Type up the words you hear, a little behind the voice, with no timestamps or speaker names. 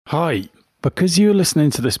Hi. Because you're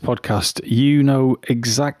listening to this podcast, you know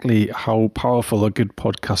exactly how powerful a good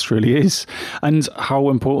podcast really is and how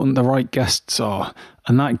important the right guests are.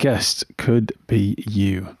 And that guest could be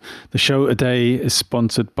you. The show today is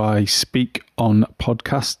sponsored by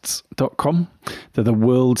speakonpodcasts.com. They're the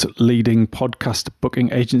world's leading podcast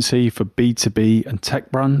booking agency for B2B and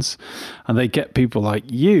tech brands. And they get people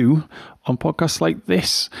like you on podcasts like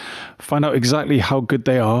this. Find out exactly how good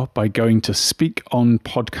they are by going to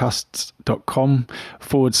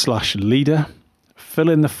speakonpodcasts.com/leader. Fill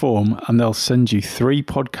in the form and they'll send you 3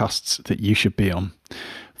 podcasts that you should be on.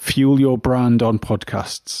 Fuel your brand on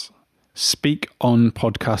podcasts.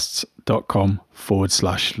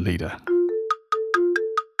 speakonpodcasts.com/leader.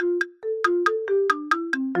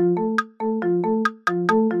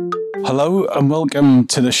 Hello and welcome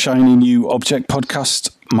to the Shiny New Object podcast.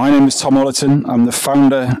 My name is Tom Ollerton. I'm the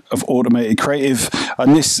founder of Automated Creative,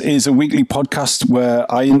 and this is a weekly podcast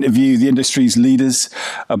where I interview the industry's leaders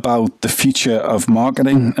about the future of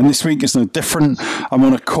marketing. And this week is no different. I'm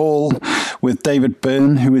on a call with David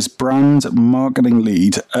Byrne, who is brand marketing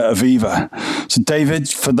lead at Aviva. So David,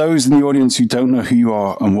 for those in the audience who don't know who you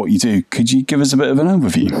are and what you do, could you give us a bit of an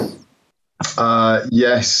overview?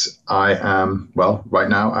 Yes, I am. Well, right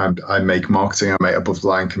now I make marketing. I make above the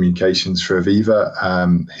line communications for Aviva.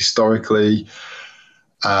 Historically,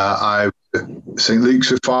 I was at St. Luke's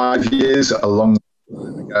for 5 years, a long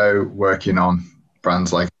time ago, working on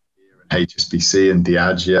brands like HSBC and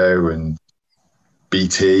Diageo and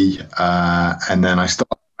BT. And then I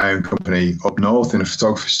started my own company up north in a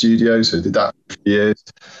photography studio. So I did that for years.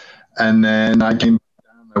 And then I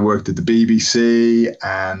worked at the BBC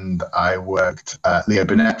and I worked at Leo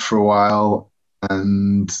Burnett for a while,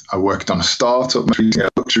 and I worked on a startup, a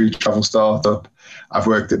luxury travel startup. I've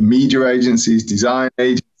worked at media agencies, design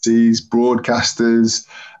agencies, broadcasters,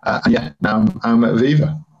 and now I'm at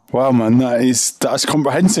Aviva. Wow, man, that's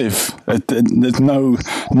comprehensive. There's no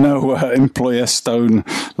employer stone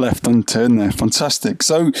left unturned there. Fantastic.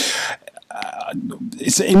 So,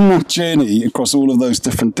 it's in that journey across all of those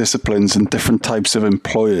different disciplines and different types of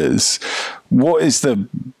employers. What is the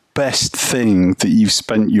best thing that you've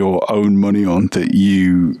spent your own money on that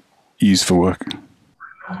you use for work?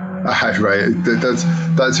 Right,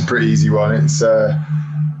 that's a pretty easy one. It's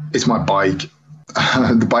my bike,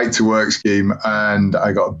 the bike to work scheme, and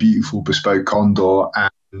I got a beautiful bespoke Condor.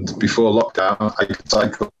 And before lockdown, I could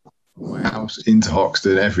cycle from my house into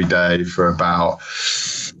Hoxton every day for about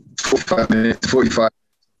 45 minutes on the way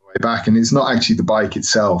back. And it's not actually the bike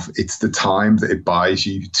itself, it's the time that it buys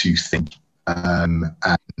you to think. And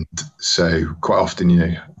so quite often,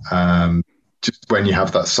 just when you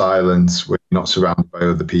have that silence, where you're not surrounded by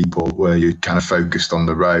other people, where you're kind of focused on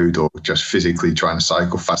the road or just physically trying to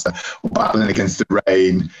cycle faster or battling against the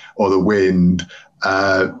rain or the wind,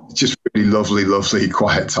 just really lovely,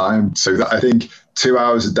 quiet time. So that, I think 2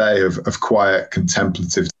 hours a day of quiet,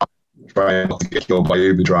 contemplative time, trying not to get killed by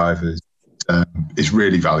Uber drivers, is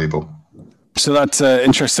really valuable. So that's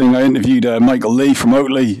interesting. I interviewed Michael Lee from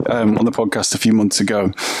Oatly on the podcast a few months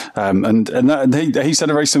ago, and he said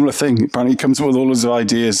a very similar thing. Apparently, he comes up with all his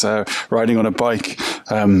ideas riding on a bike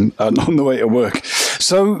on the way to work.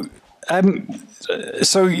 So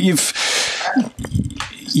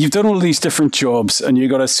you've done all these different jobs, and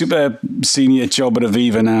you've got a super senior job at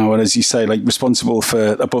Aviva now, and as you say, like responsible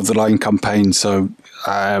for above the line campaign. So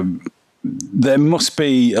there must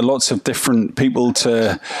be lots of different people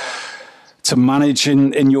to manage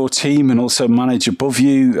in your team and also manage above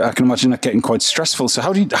you. I can imagine that getting quite stressful. So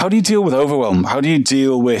how do you deal with overwhelm? How do you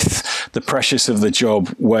deal with the pressures of the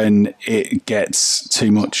job when it gets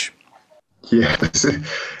too much? Yeah,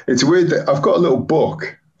 it's weird that I've got a little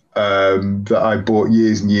book that I bought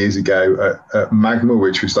years and years ago at Magma,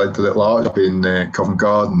 which was like the little art shop in Covent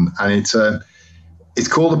Garden, and it's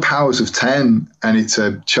called The Powers of 10, and it's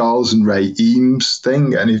a Charles and Ray Eames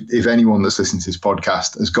thing. And if anyone that's listening to this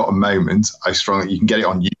podcast has got a moment, you can get it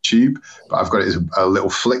on YouTube, but I've got it as a little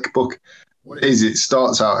flick book. What it is, it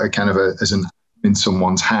starts out as an in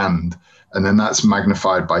someone's hand, and then that's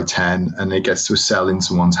magnified by 10, and it gets to a cell in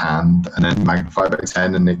someone's hand, and then magnified by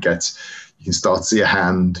 10, and you can start to see a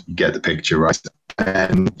hand, you get the picture, right?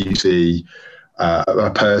 And you see a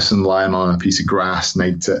person lying on a piece of grass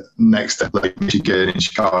next to Lake Michigan in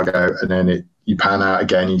Chicago, and then you pan out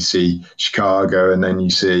again, you see Chicago, and then you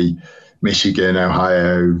see Michigan,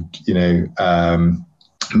 Ohio,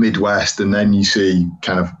 Midwest, and then you see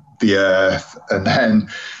kind of the Earth, and then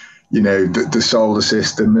the solar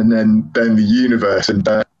system, and then the universe. And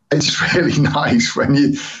it's really nice when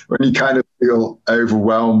you kind of feel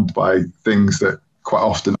overwhelmed by things that quite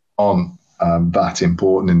often aren't that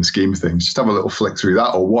important in the scheme of things. Just have a little flick through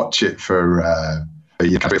that, or watch it for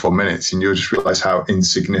 3 or 4 minutes, and you'll just realise how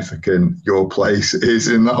insignificant your place is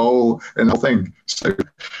in the whole thing. So,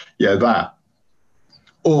 yeah, that.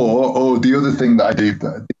 Or the other thing that I do,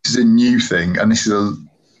 this is a new thing, and this is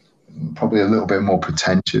probably a little bit more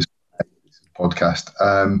pretentious podcast.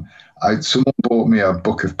 Someone bought me a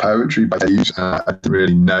book of poetry by Ted Hughes. I didn't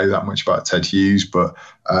really know that much about Ted Hughes, but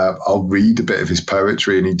I'll read a bit of his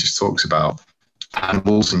poetry, and he just talks about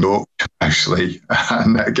animals in York, mostly.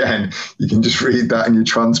 And again, you can just read that and you're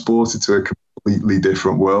transported to a completely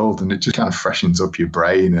different world, and it just kind of freshens up your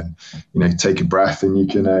brain, and take a breath and you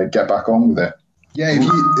can get back on with it. Yeah,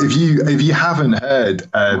 if you haven't heard,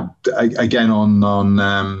 again on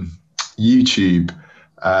YouTube,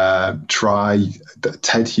 try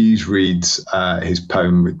Ted Hughes reads his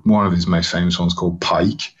poem, one of his most famous ones called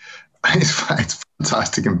Pike. It's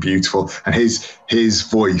fantastic and beautiful, and his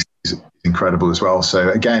voice is incredible as well. So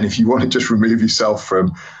again, if you want to just remove yourself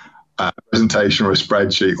from a presentation or a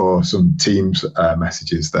spreadsheet or some Teams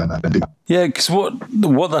messages, then yeah, because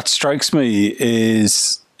what that strikes me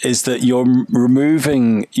is that you're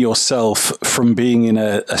removing yourself from being in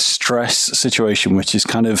a stress situation, which is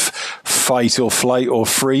kind of fight or flight or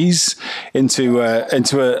freeze, into a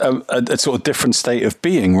sort of different state of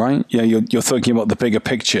being, right? You're thinking about the bigger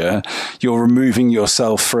picture. You're removing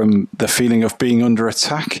yourself from the feeling of being under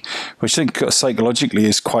attack, which I think psychologically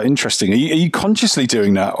is quite interesting. Are you consciously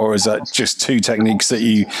doing that, or is that just two techniques that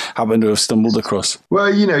you happen to have stumbled across?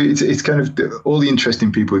 Well, it's kind of all the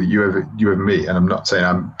interesting people that you ever meet, and I'm not saying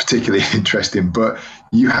I'm particularly interesting, but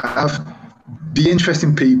you have the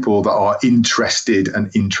interesting people that are interested and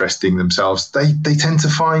interesting themselves. They tend to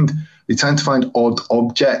find odd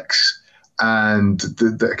objects, and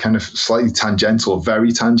they're kind of slightly tangential,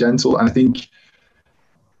 very tangential. And I think,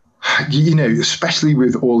 especially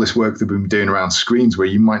with all this work that we've been doing around screens, where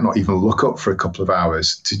you might not even look up for a couple of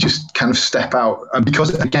hours, to just kind of step out. And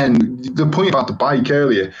because, again, the point about the bike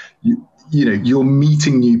earlier, you're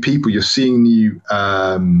meeting new people, you're seeing new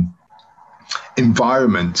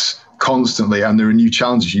environments constantly, and there are new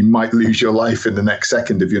challenges. You might lose your life in the next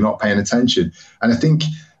second if you're not paying attention. And I think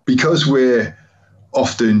because we're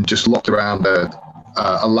often just locked around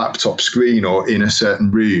a laptop screen or in a certain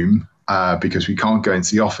room because we can't go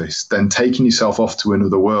into the office, then taking yourself off to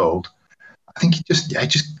another world, I think it just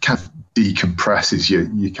kind of decompresses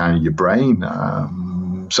your brain.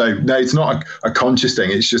 So no, it's not a conscious thing.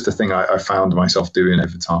 It's just a thing I found myself doing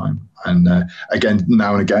over time. And again,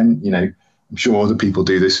 now and again, I'm sure other people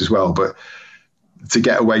do this as well. But to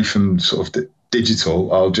get away from sort of the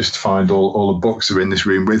digital, I'll just find all the books that are in this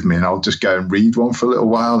room with me, and I'll just go and read one for a little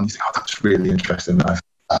while. And you think, oh, that's really interesting.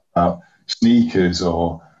 About sneakers,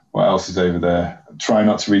 or what else is over there? Try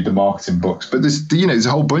not to read the marketing books, but there's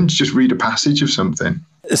a whole bunch. Just read a passage of something.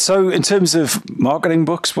 So in terms of marketing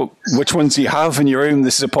books, which ones do you have in your room?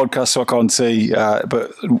 This is a podcast, so I can't see,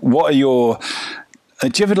 but what are your... Do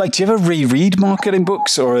you ever reread marketing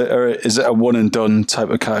books, or is it a one and done type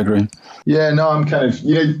of category? Yeah, no, I'm kind of,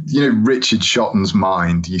 Richard Shotton's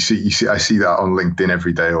Mind. I see that on LinkedIn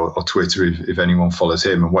every day, or Twitter if anyone follows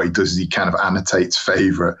him. And what he does is he kind of annotates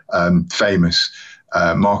famous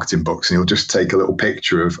marketing books, and he'll just take a little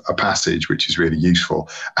picture of a passage, which is really useful,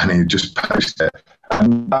 and he'll just post it.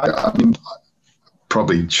 And I mean,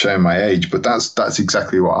 probably showing my age, but that's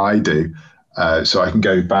exactly what I do. So I can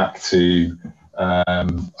go back to...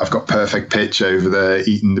 I've got Perfect Pitch over there,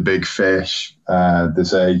 Eating the Big Fish.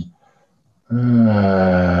 There's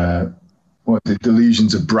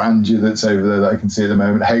Delusions of Grandeur that's over there that I can see at the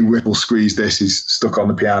moment. Hey, Whipple Squeeze This is stuck on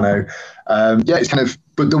the piano. It's kind of,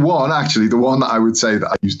 but the one that I would say that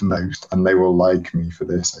I use the most, and they will like me for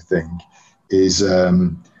this, I think, is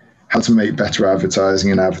How to Make Better Advertising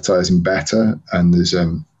and Advertising Better. And there's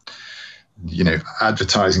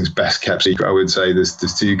advertising's best kept secret, I would say. There's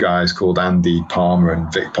two guys called Andy Palmer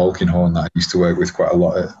and Vic Polkinghorne that I used to work with quite a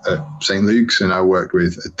lot at St. Luke's, and I worked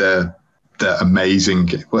with. They're amazing.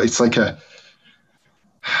 Well, it's like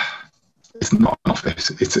it's not an office.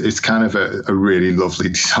 It's kind of a really lovely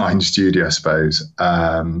design studio, I suppose.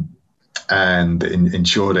 And in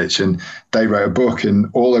Shoreditch, and they wrote a book, and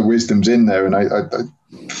all their wisdom's in there, and I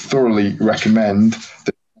thoroughly recommend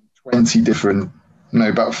the 20 different.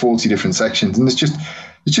 About 40 different sections, and it's just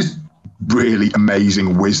really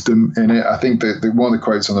amazing wisdom in it. I think that one of the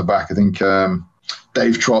quotes on the back, I think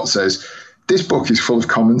Dave Trott says, "This book is full of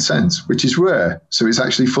common sense, which is rare, so it's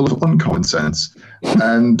actually full of uncommon sense."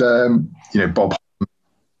 And Bob,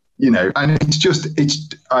 and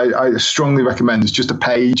I strongly recommend. There's just a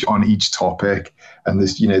page on each topic, and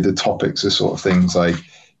there's the topics are sort of things like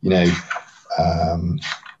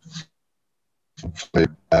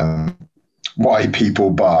Why people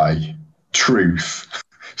buy, truth,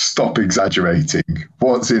 stop exaggerating,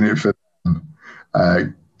 what's in it for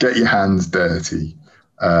them, get your hands dirty,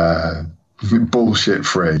 bullshit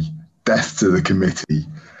free, death to the committee,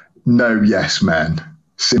 no yes men,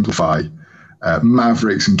 simplify,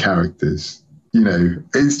 mavericks and characters.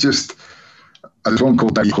 It's just, there's one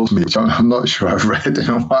called Daily Calls Me, which I'm not sure I've read in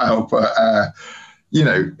a while, but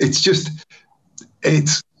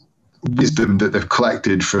it's wisdom that they've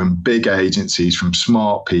collected from big agencies, from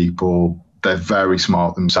smart people. They're very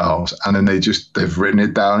smart themselves, and then they've written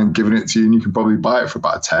it down and given it to you, and you can probably buy it for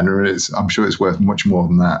about a tenner. I'm sure it's worth much more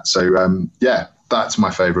than that. So that's my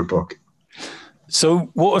favorite book. So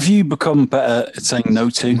what have you become better at saying no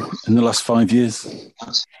to in the last 5 years?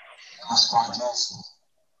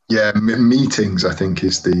 Yeah, meetings, I think,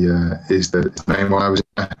 is the main one.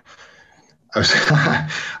 I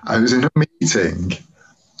was in a meeting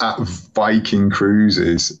at Viking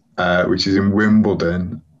Cruises, which is in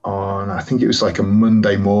Wimbledon, on, I think it was like a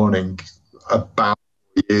Monday morning about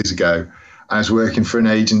years ago. I was working for an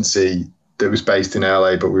agency that was based in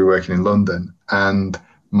LA, but we were working in London, and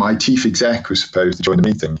my chief exec was supposed to join the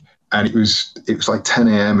meeting, and it was like 10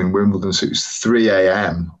 a.m. in Wimbledon, so it was 3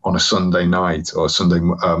 a.m. on a Sunday night or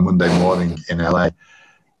Monday morning in LA,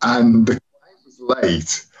 and the client was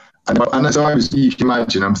late. And as you can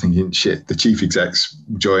imagine, I'm thinking, shit, the chief exec's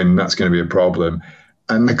joining, that's going to be a problem.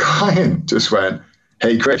 And the client just went,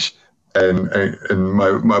 "Hey, Chris." And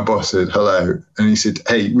my boss said, "Hello." And he said,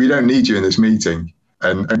 "Hey, we don't need you in this meeting."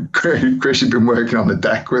 And Chris had been working on the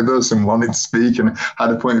deck with us and wanted to speak and had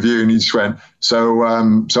a point of view. And he just went, so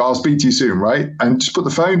I'll speak to you soon, right? And just put the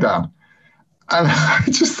phone down. And I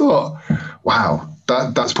just thought, wow,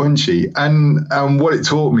 that's punchy. And what it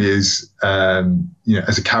taught me is,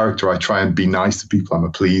 as a character, I try and be nice to people. I'm a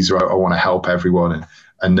pleaser. I want to help everyone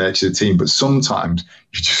and nurture the team. But sometimes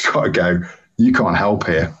you just got to go, you can't help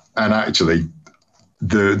here. And actually,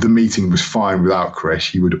 the meeting was fine without Chris.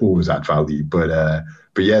 He would always add value. But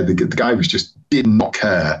yeah, the guy did not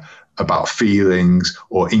care about feelings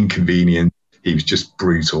or inconvenience. He was just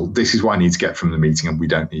brutal. This is what I need to get from the meeting, and we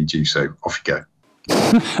don't need you. So off you go.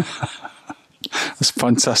 That's a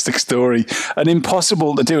fantastic story, and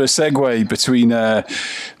impossible to do a segue between that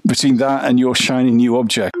and your shiny new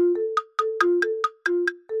object.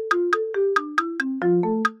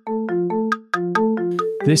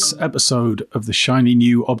 This episode of the Shiny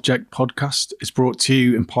New Object podcast is brought to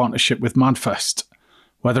you in partnership with Madfest.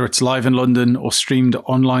 Whether it's live in London or streamed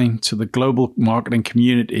online to the global marketing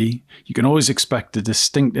community, you can always expect a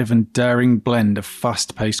distinctive and daring blend of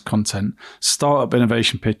fast-paced content, startup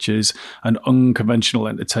innovation pitches, and unconventional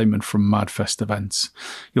entertainment from Madfest events.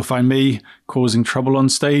 You'll find me causing trouble on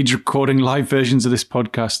stage, recording live versions of this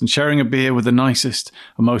podcast, and sharing a beer with the nicest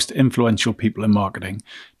and most influential people in marketing.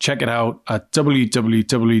 Check it out at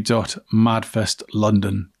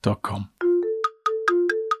www.madfestlondon.com.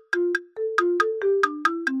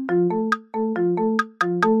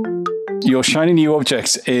 Your shiny new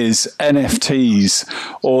object is NFTs,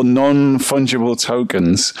 or Non Fungible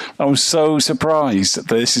Tokens. I'm so surprised that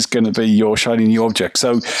this is going to be your shiny new object.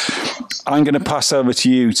 So I'm going to pass over to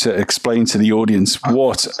you to explain to the audience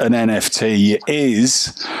what an NFT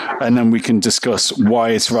is, and then we can discuss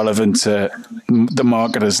why it's relevant to the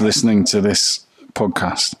marketers listening to this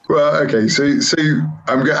podcast. Well, okay, so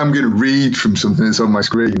I'm going to read from something that's on my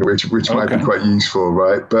screen, which might be quite useful,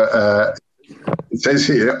 right? But it says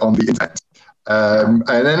here on the internet, an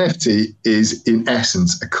NFT is in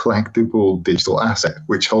essence a collectible digital asset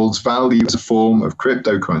which holds value as a form of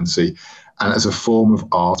cryptocurrency and as a form of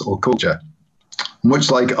art or culture.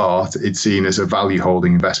 Much like art, it's seen as a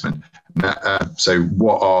value-holding investment. So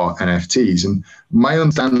what are NFTs? And my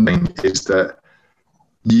understanding is that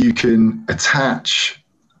you can attach,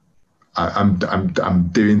 I'm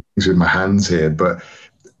doing things with my hands here, but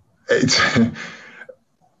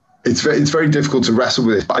it's very difficult to wrestle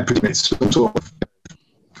with it, but I presume it's some sort of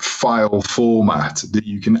file format that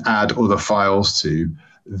you can add other files to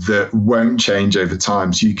that won't change over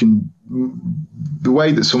time. So you can, the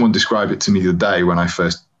way that someone described it to me the other day when I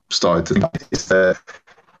first started to think about it is that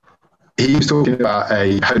he was talking about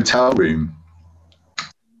a hotel room.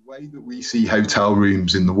 The way that we see hotel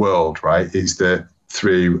rooms in the world, right, is that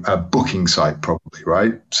through a booking site probably,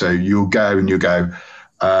 right? So you'll go, when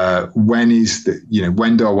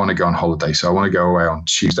do I want to go on holiday? So I want to go away on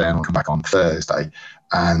Tuesday and I'll come back on Thursday.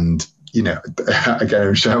 And, again,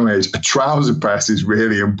 I'm showing my age, a trouser press is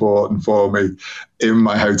really important for me in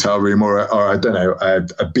my hotel room, or I don't know,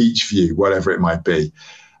 a beach view, whatever it might be.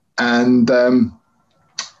 And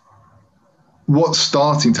what's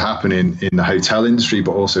starting to happen in the hotel industry,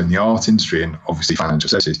 but also in the art industry and obviously financial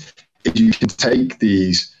services, is you can take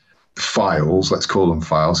these files, let's call them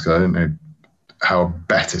files, because I don't know how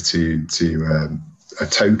better to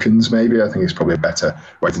tokens, maybe. I think it's probably a better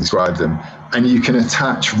way to describe them. And you can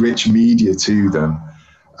attach rich media to them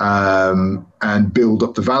and build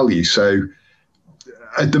up the value. So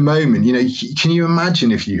at the moment, can you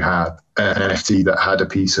imagine if you had an NFT that had a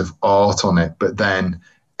piece of art on it, but then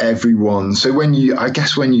everyone, so when you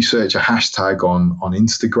search a hashtag on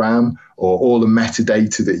Instagram, or all the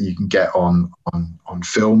metadata that you can get on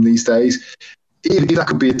film these days, if that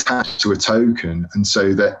could be attached to a token, and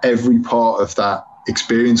so that every part of that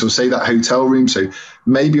experience, or say that hotel room, so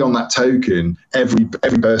maybe on that token, every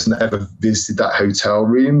person that ever visited that hotel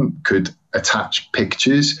room could attach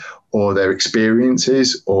pictures or their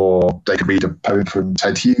experiences, or they could read a poem from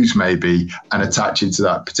Ted Hughes maybe and attach it to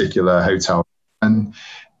that particular hotel. And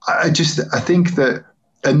I think that,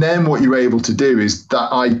 and then what you're able to do is that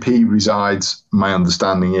IP resides, my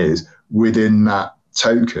understanding is, within that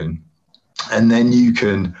token, and then you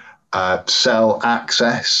can sell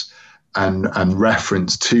access and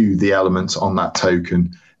reference to the elements on that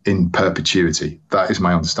token in perpetuity. That is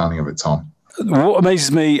my understanding of it, Tom. What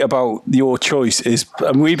amazes me about your choice is,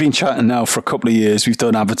 and we've been chatting now for a couple of years. We've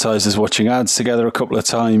done advertisers watching ads together a couple of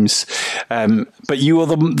times, but you are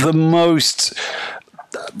the most,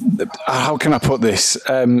 how can I put this,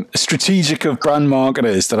 strategic of brand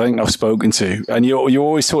marketers that I think I've spoken to. And you're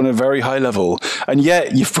always talking at a very high level, and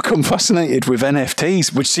yet you've become fascinated with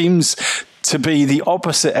NFTs, which seems to be the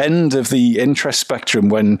opposite end of the interest spectrum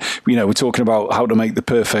when, we're talking about how to make the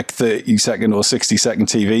perfect 30-second or 60-second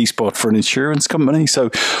TV spot for an insurance company. So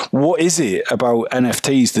what is it about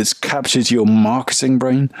NFTs that's captured your marketing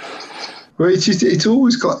brain? Well,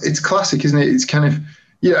 it's classic, isn't it? It's kind of,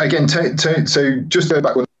 again, so just go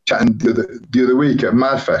back when we were chatting the other week at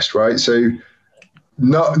MadFest, right? So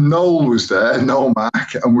Noel was there, Noel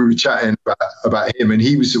Mack, and we were chatting about him, and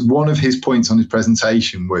one of his points on his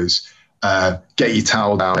presentation was, get your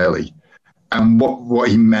towel down early. And what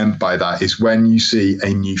he meant by that is, when you see a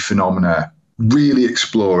new phenomena, really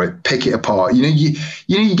explore it, pick it apart.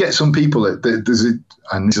 You get some people and this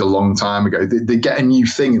is a long time ago, they get a new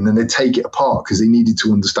thing and then they take it apart because they needed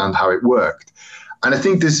to understand how it worked. And I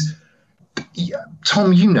think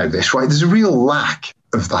Tom, you know this, right? There's a real lack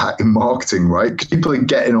of that in marketing, right? Because people are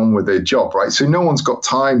getting on with their job, right? So no one's got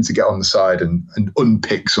time to get on the side and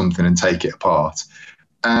unpick something and take it apart.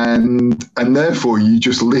 And therefore you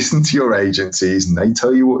just listen to your agencies and they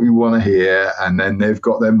tell you what you want to hear, and then they've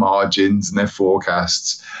got their margins and their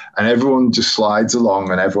forecasts, and everyone just slides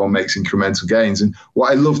along and everyone makes incremental gains. And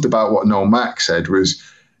what I loved about what Noel Mack said was,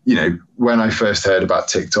 when I first heard about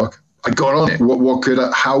TikTok, I got on it.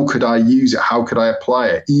 How could I use it? How could I apply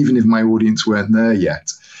it, even if my audience weren't there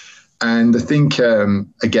yet? And I think,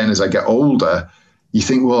 again, as I get older, you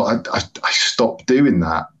think, well, I stopped doing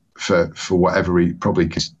that for whatever reason, probably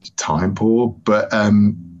because time poor. But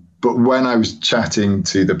when I was chatting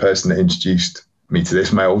to the person that introduced me to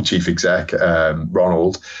this, my old chief exec,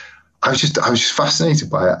 Ronald, I was just fascinated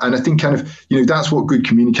by it. And I think kind of, that's what good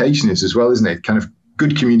communication is as well, isn't it? Kind of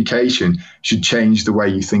good communication should change the way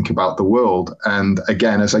you think about the world. And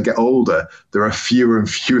again, as I get older, there are fewer and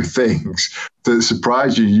fewer things that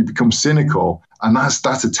surprise you. You become cynical. And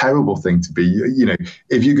that's a terrible thing to be.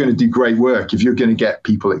 If you're going to do great work, if you're going to get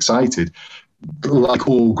people excited, like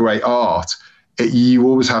all great art, you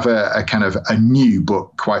always have a kind of a new but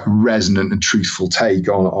quite resonant and truthful take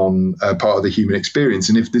on part of the human experience.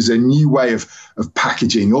 And if there's a new way of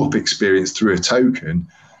packaging up experience through a token,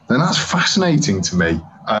 then that's fascinating to me.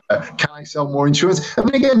 Can I sell more insurance? I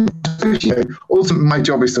mean, again, ultimately my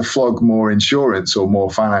job is to flog more insurance or more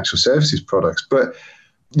financial services products. But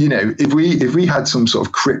if we had some sort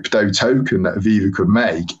of crypto token that Aviva could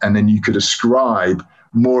make, and then you could ascribe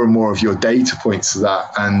more and more of your data points to that,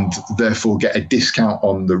 and therefore get a discount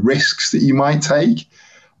on the risks that you might take,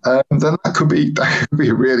 then that could be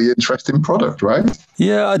a really interesting product, right?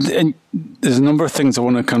 Yeah, and there's a number of things I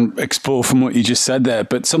want to kind of explore from what you just said there,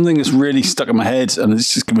 but something that's really stuck in my head, and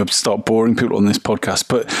it's just going to start boring people on this podcast,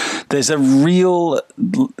 but there's a real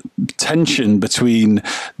tension between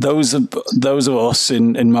those of us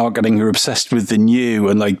in marketing who are obsessed with the new,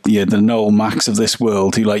 and like the Noel Macks of this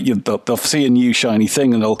world, who they'll see a new shiny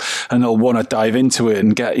thing and they'll want to dive into it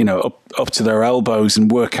and get up to their elbows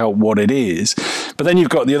and work out what it is. But then you've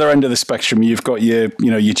got the other end of the spectrum. You've got your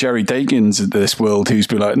Jerry Dakins of this world who's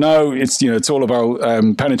be like, no, it's all about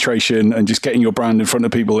penetration and just getting your brand in front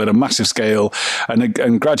of people at a massive scale,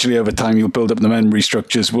 and gradually over time you'll build up the memory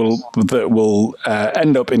structures that will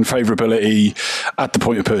end up in favorability at the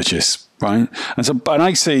point of purchase. right? And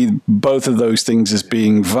I see both of those things as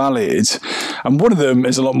being valid, and one of them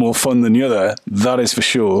is a lot more fun than the other, that is for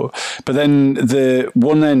sure. But then the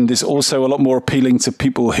one end is also a lot more appealing to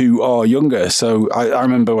people who are younger. So I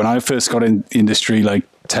remember when I first got in the industry, like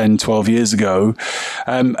 10, 12 years ago,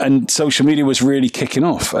 and social media was really kicking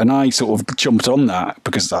off, and I sort of jumped on that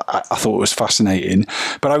because I thought it was fascinating,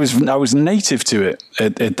 but I was native to it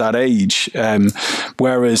at that age,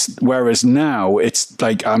 whereas now it's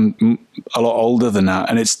like I'm a lot older than that,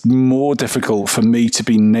 and it's more difficult for me to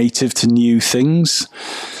be native to new things.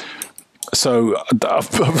 So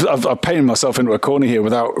I've painted myself into a corner here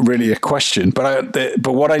without really a question. But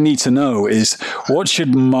what I need to know is, what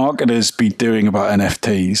should marketers be doing about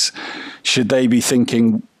NFTs? Should they be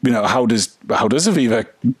thinking, how does Aviva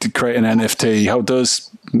create an NFT? How does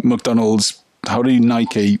McDonald's? How do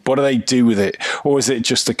Nike? What do they do with it? Or is it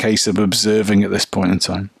just a case of observing at this point in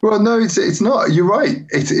time? Well, no, it's not. You're right.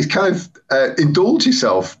 It's kind of indulge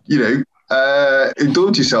yourself.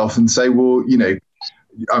 Indulge yourself and say, well,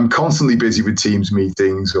 I'm constantly busy with Teams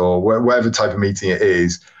meetings or whatever type of meeting it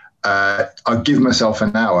is. I'll give myself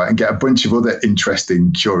an hour and get a bunch of other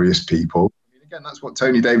interesting, curious people. Again, that's what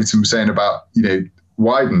Tony Davidson was saying about,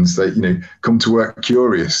 Widens, that, come to work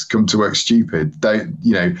curious, come to work stupid. And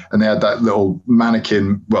they had that little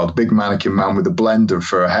mannequin, the big mannequin man with a blender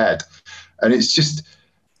for a head. And it's just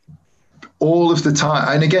all of the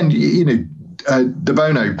time. And again, De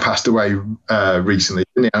Bono passed away recently,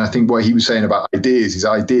 didn't he? And I think what he was saying about ideas is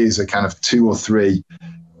ideas are kind of 2 or 3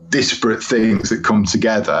 disparate things that come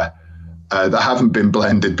together that haven't been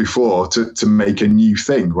blended before to make a new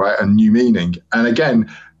thing, right? A new meaning. And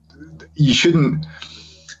again, we shouldn't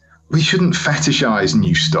fetishize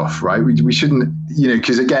new stuff, right? We shouldn't,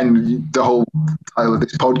 because again, the whole title of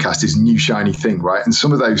this podcast is New Shiny Thing, right? And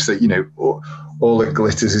some of those that, all that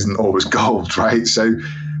glitters isn't always gold, right? So,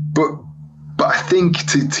 but I think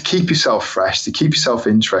to keep yourself fresh, to keep yourself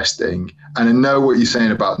interesting, and I know what you're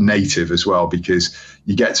saying about native as well, because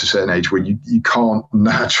you get to a certain age where you can't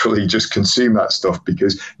naturally just consume that stuff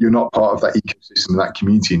because you're not part of that ecosystem, that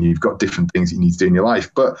community, and you've got different things you need to do in your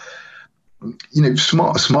life. But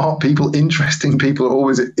smart people, interesting people are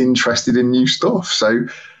always interested in new stuff. So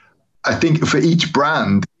I think for each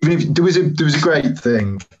brand, even if there was a great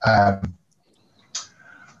thing.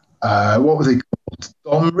 What were they called?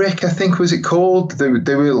 Domric, I think was it called? They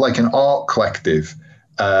were like an art collective,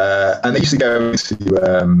 and they used to go into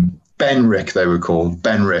Benrick. They were called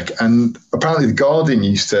Benrick, and apparently the Guardian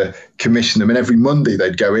used to commission them, and every Monday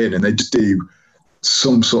they'd go in and they'd just do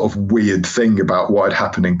some sort of weird thing about what had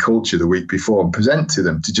happened in culture the week before and present to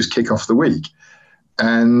them to just kick off the week.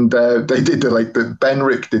 And they did the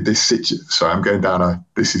Benrick did this sorry, I'm going down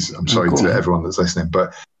I'm sorry to everyone that's listening,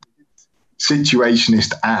 but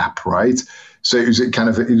situationist app, right? So it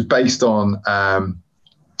was based on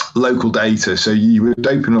local data. So you would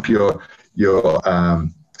open up your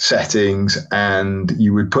settings and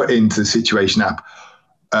you would put into the situation app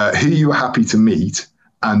who you were happy to meet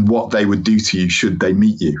and what they would do to you should they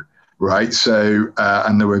meet you, right? So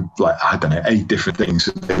and there were 8 different things.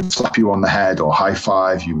 So they would slap you on the head or high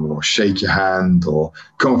five you or shake your hand or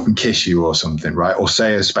come up and kiss you or something, right? Or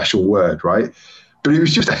say a special word, right? But it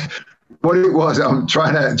was just what it was. I'm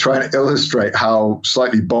trying to illustrate how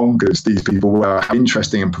slightly bonkers these people were, how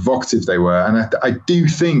interesting and provocative they were. And I do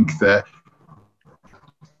think that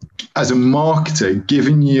as a marketer,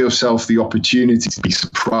 giving yourself the opportunity to be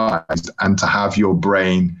surprised and to have your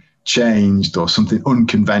brain changed or something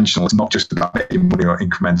unconventional, it's not just about making money or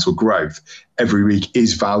incremental growth, every week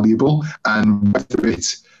is valuable. And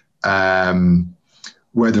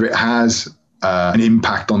whether it has an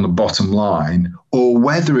impact on the bottom line, or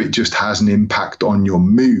whether it just has an impact on your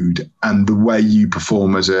mood and the way you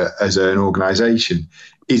perform as an organization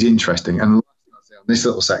is interesting. And the last thing I'll say on this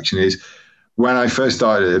little section is, when I first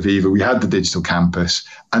started at Aviva, we had the digital campus,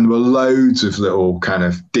 and there were loads of little kind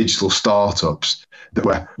of digital startups that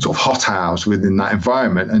were sort of hothoused within that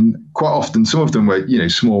environment. And quite often, some of them were,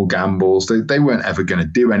 small gambles. They weren't ever going to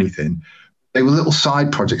do anything. They were little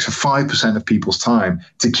side projects for 5% of people's time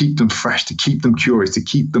to keep them fresh, to keep them curious, to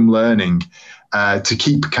keep them learning, to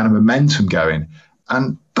keep kind of momentum going.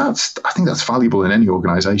 And I think that's valuable in any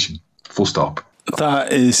organization, full stop.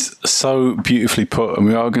 That is so beautifully put. And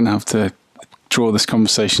we are going to have to draw this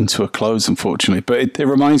conversation to a close, unfortunately. But it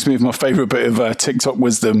reminds me of my favorite bit of TikTok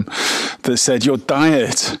wisdom that said, your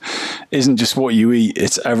diet isn't just what you eat,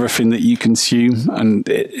 it's everything that you consume. And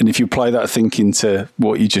if you apply that thinking to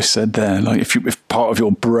what you just said there, like if part of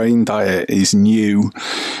your brain diet is new,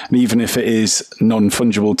 and even if it is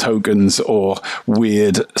non-fungible tokens or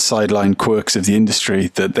weird sideline quirks of the industry,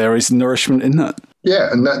 that there is nourishment in that.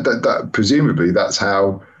 Yeah, and that presumably that's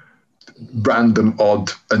how random,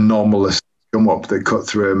 odd, anomalous come up that cut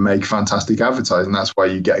through and make fantastic advertising. That's why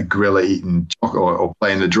you get a gorilla eating chocolate or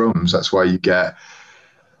playing the drums. That's why you get,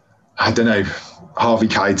 I don't know, Harvey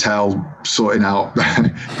Keitel sorting out,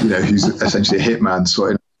 who's essentially a hitman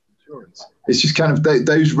sorting out insurance. It's just kind of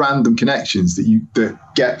those random connections that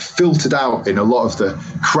get filtered out in a lot of the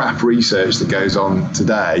crap research that goes on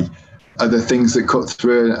today are the things that cut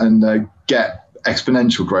through and get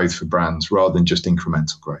exponential growth for brands rather than just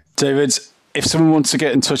incremental growth. David, if someone wants to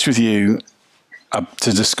get in touch with you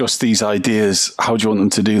to discuss these ideas, how do you want them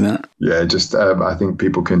to do that? Yeah, just I think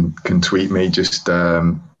people can tweet me just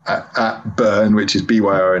at Byrne, which is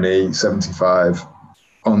Byrne 75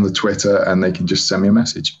 on the Twitter, and they can just send me a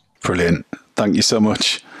message. Brilliant. Thank you so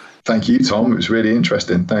much. Thank you, Tom. It was really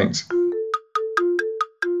interesting. Thanks.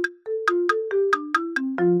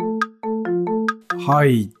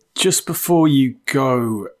 Hi. Just before you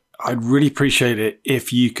go, I'd really appreciate it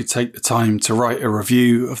if you could take the time to write a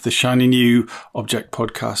review of the shiny new Object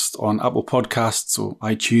podcast on Apple Podcasts or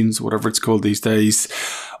iTunes, whatever it's called these days,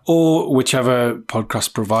 or whichever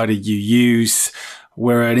podcast provider you use.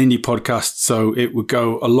 We're an indie podcast, so it would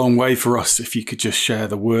go a long way for us if you could just share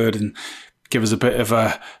the word and give us a bit of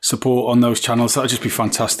a support on those channels. That'd just be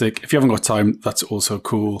fantastic. If you haven't got time, that's also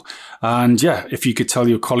cool. And yeah, if you could tell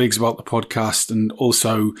your colleagues about the podcast, and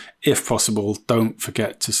also, if possible, don't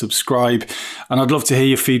forget to subscribe. And I'd love to hear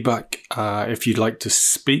your feedback. If you'd like to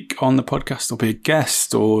speak on the podcast or be a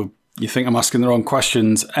guest, or you think I'm asking the wrong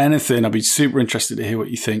questions, anything, I'd be super interested to hear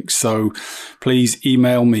what you think. So please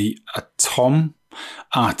email me at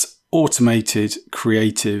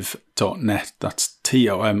tom@automatedcreative.net. That's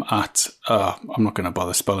TOM at, I'm not going to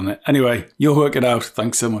bother spelling it. Anyway, you'll work it out.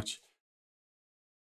 Thanks so much.